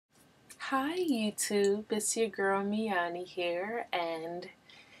Hi YouTube, it's your girl Miani here, and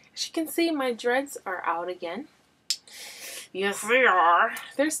as you can see, my dreads are out again. Yes, they are.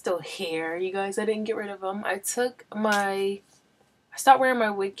 They're still here, you guys. I didn't get rid of them. I stopped wearing my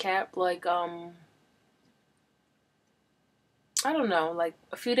wig cap like, I don't know, like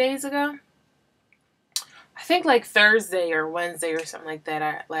a few days ago. I think like Thursday or Wednesday or something like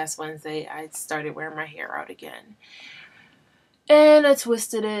that. Last Wednesday, I started wearing my hair out again. And I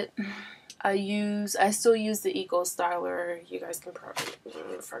twisted it. I still use the Eco Styler. You guys can probably,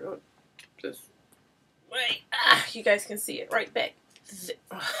 if I go this way, you guys can see it right back.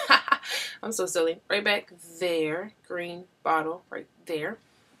 I'm so silly. Right back there, green bottle right there.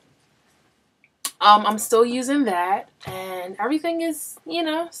 I'm still using that, and everything is,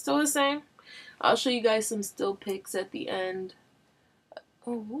 still the same. I'll show you guys some still pics at the end.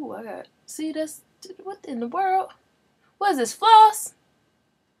 Oh, see, what in the world? What is this, floss?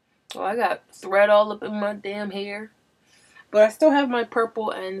 Oh, I got thread all up in my damn hair. But I still have my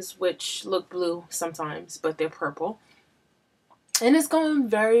purple ends, which look blue sometimes, but they're purple. And it's going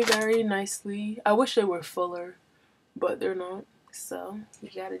very, very nicely. I wish they were fuller, but they're not. So you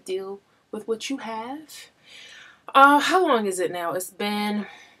gotta deal with what you have. How long is it now? It's been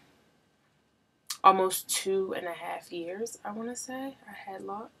almost 2.5 years, I want to say. I had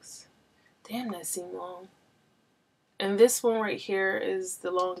locks. Damn, that seemed long. And this one right here is the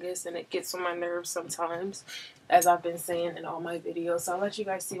longest, and it gets on my nerves sometimes, as I've been saying in all my videos. So I'll let you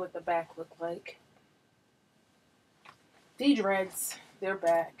guys see what the back look like. The dreads, they're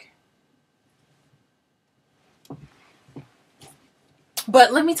back.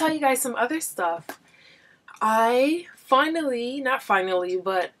 But let me tell you guys some other stuff. I not finally,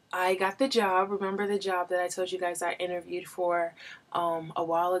 but I got the job. Remember the job that I told you guys I interviewed for a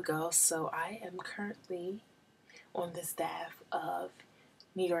while ago? So I am currently on the staff of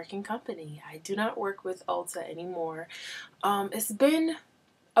New York and Company. I do not work with Ulta anymore. It's been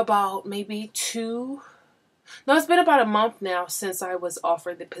about it's been about a month now since I was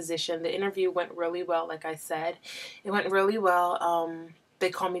offered the position. The interview went really well, like I said. It went really well. They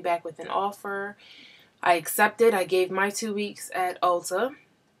called me back with an offer. I accepted. I gave my 2 weeks at Ulta.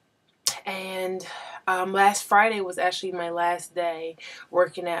 And last Friday was actually my last day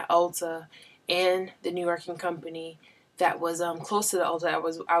working at Ulta and the New York and Company that was close to the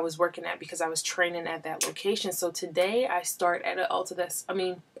Ulta I was working at, because I was training at that location. So today I start at a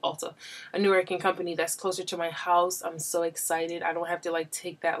New York and Company that's closer to my house. I'm so excited. I don't have to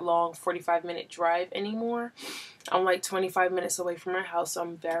take that long 45-minute drive anymore. I'm like 25 minutes away from my house, so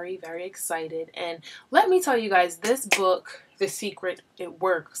I'm very, very excited. And let me tell you guys, this book, The Secret, it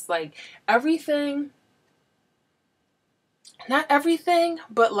works. Like everything, not everything,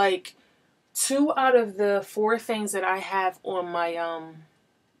 but 2 out of the 4 things that I have on my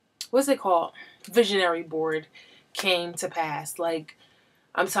what's it called, visionary board came to pass. Like,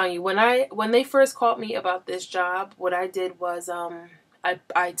 I'm telling you, when they first called me about this job, what I did was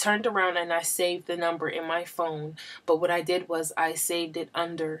I turned around and I saved the number in my phone. But what I did was I saved it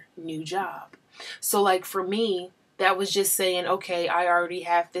under New Job. So for me, that was just saying, okay, I already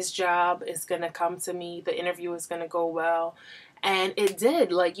have this job. It's going to come to me. The interview is going to go well. And it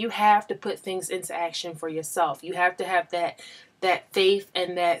did. You have to put things into action for yourself. You have to have that faith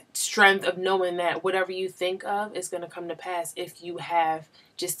and that strength of knowing that whatever you think of is going to come to pass if you have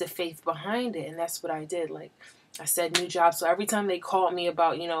just the faith behind it. And that's what I did. I said, New Job. So every time they called me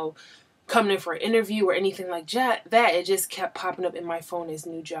about, coming in for an interview or anything like that, it just kept popping up in my phone as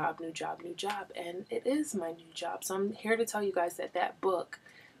New Job, New Job, New Job. And it is my new job. So I'm here to tell you guys that book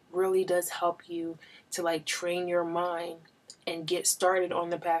really does help you to train your mind and get started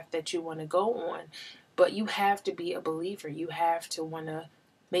on the path that you want to go on. But you have to be a believer. You have to want to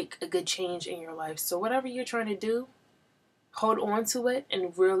make a good change in your life. So whatever you're trying to do, hold on to it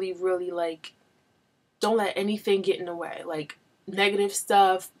and really, really don't let anything get in the way. Negative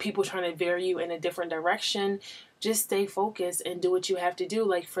stuff, people trying to veer you in a different direction. Just stay focused and do what you have to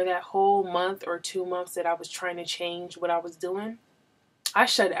do. For that whole month or 2 months that I was trying to change what I was doing, I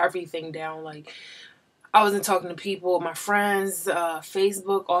shut everything down. I wasn't talking to people, my friends,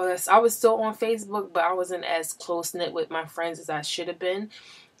 Facebook, all this. I was still on Facebook, but I wasn't as close-knit with my friends as I should have been.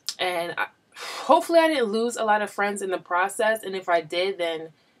 And hopefully I didn't lose a lot of friends in the process. And if I did, then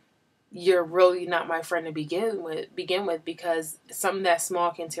you're really not my friend to begin with, because something that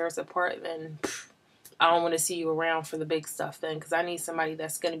small can tear us apart. Then I don't want to see you around for the big stuff then, because I need somebody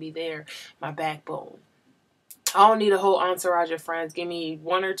that's going to be there, my backbone. I don't need a whole entourage of friends. Give me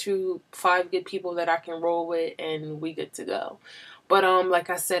 1 or 2, 5 good people that I can roll with, and we good to go. But like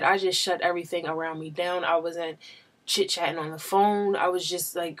I said, I just shut everything around me down. I wasn't chit-chatting on the phone. I was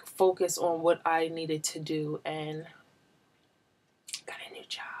just like focused on what I needed to do, and got a new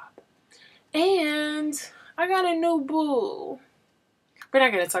job. And I got a new boo. We're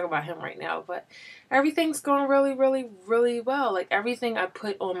not going to talk about him right now, but everything's going really, really, really well. Like, everything I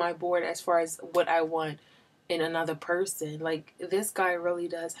put on my board as far as what I want in another person, like, this guy really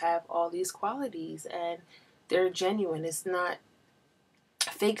does have all these qualities, and they're genuine. It's not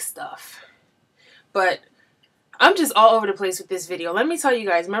fake stuff. But I'm just all over the place with this video. Let me tell you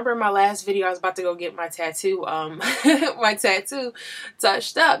guys, remember in my last video, I was about to go get my tattoo, my tattoo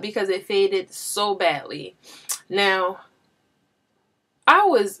touched up because it faded so badly. Now, I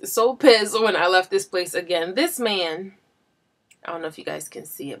was so pissed when I left this place again. This man, I don't know if you guys can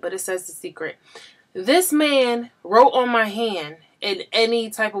see it, but it says The Secret. This man wrote on my hand in any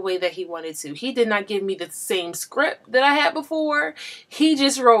type of way that he wanted to. He did not give me the same script that I had before. He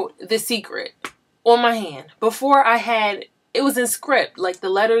just wrote The Secret on my hand. Before I had, it was in script. Like, the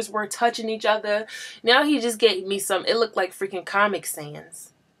letters were touching each other. Now he just gave me some, it looked like freaking Comic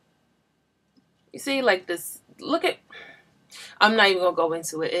Sans. You see, like this, look at, I'm not even gonna go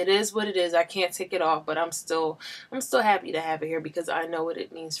into it. It is what it is. I can't take it off, but I'm still happy to have it here because I know what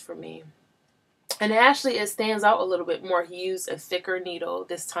it means for me. And actually, it stands out a little bit more. He used a thicker needle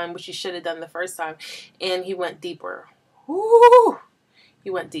this time, which he should have done the first time, and he went deeper. Woo!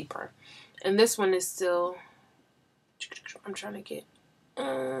 He went deeper. And this one is still, I'm trying to get,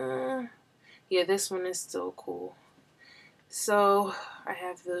 yeah, this one is still cool. So I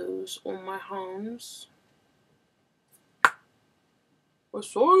have those on my arms.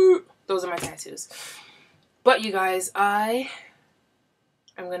 What's up? Those are my tattoos. But you guys, I'm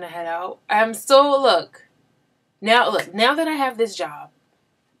gonna head out. I'm still, look, now that I have this job,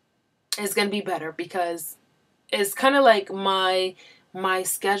 it's gonna be better because it's kind of like my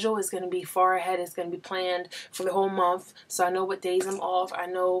schedule is going to be far ahead. It's going to be planned for the whole month. So I know what days I'm off. I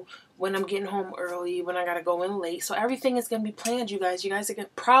know when I'm getting home early, when I got to go in late. So everything is going to be planned, you guys. You guys are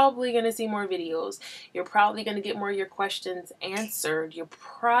probably going to see more videos. You're probably going to get more of your questions answered. You're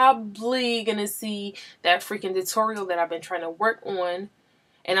probably going to see that freaking tutorial that I've been trying to work on.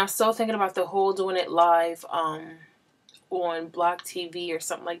 And I'm still thinking about the whole doing it live on Block TV or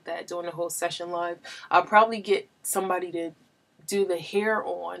something like that, doing the whole session live. I'll probably get somebody to do the hair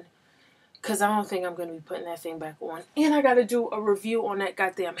on because I don't think I'm going to be putting that thing back on. And I got to do a review on that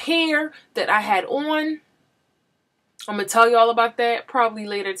goddamn hair that I had on. I'm going to tell you all about that probably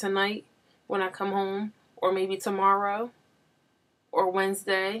later tonight when I come home, or maybe tomorrow or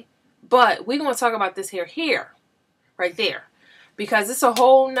Wednesday. But we're going to talk about this hair here, right there, because it's a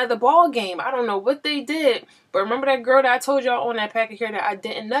whole nother ball game. I don't know what they did, but remember that girl that I told y'all on that pack of hair that I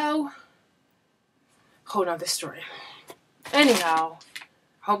didn't know? Whole nother story. Anyhow,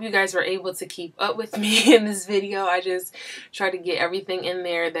 hope you guys were able to keep up with me in this video. I just tried to get everything in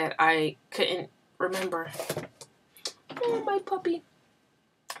there that I couldn't remember. Oh, my puppy.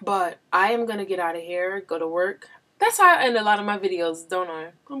 But I am going to get out of here, go to work. That's how I end a lot of my videos, don't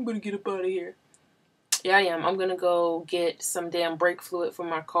I? I'm going to get up out of here. Yeah, I am. I'm going to go get some damn brake fluid for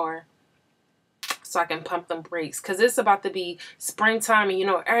my car so I can pump them brakes. Because it's about to be springtime and, you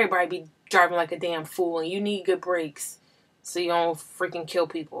know, everybody be driving like a damn fool. And you need good brakes so you don't freaking kill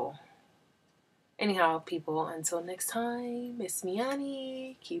people. Anyhow, people, until next time, it's me,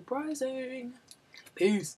 Annie. Keep rising. Peace.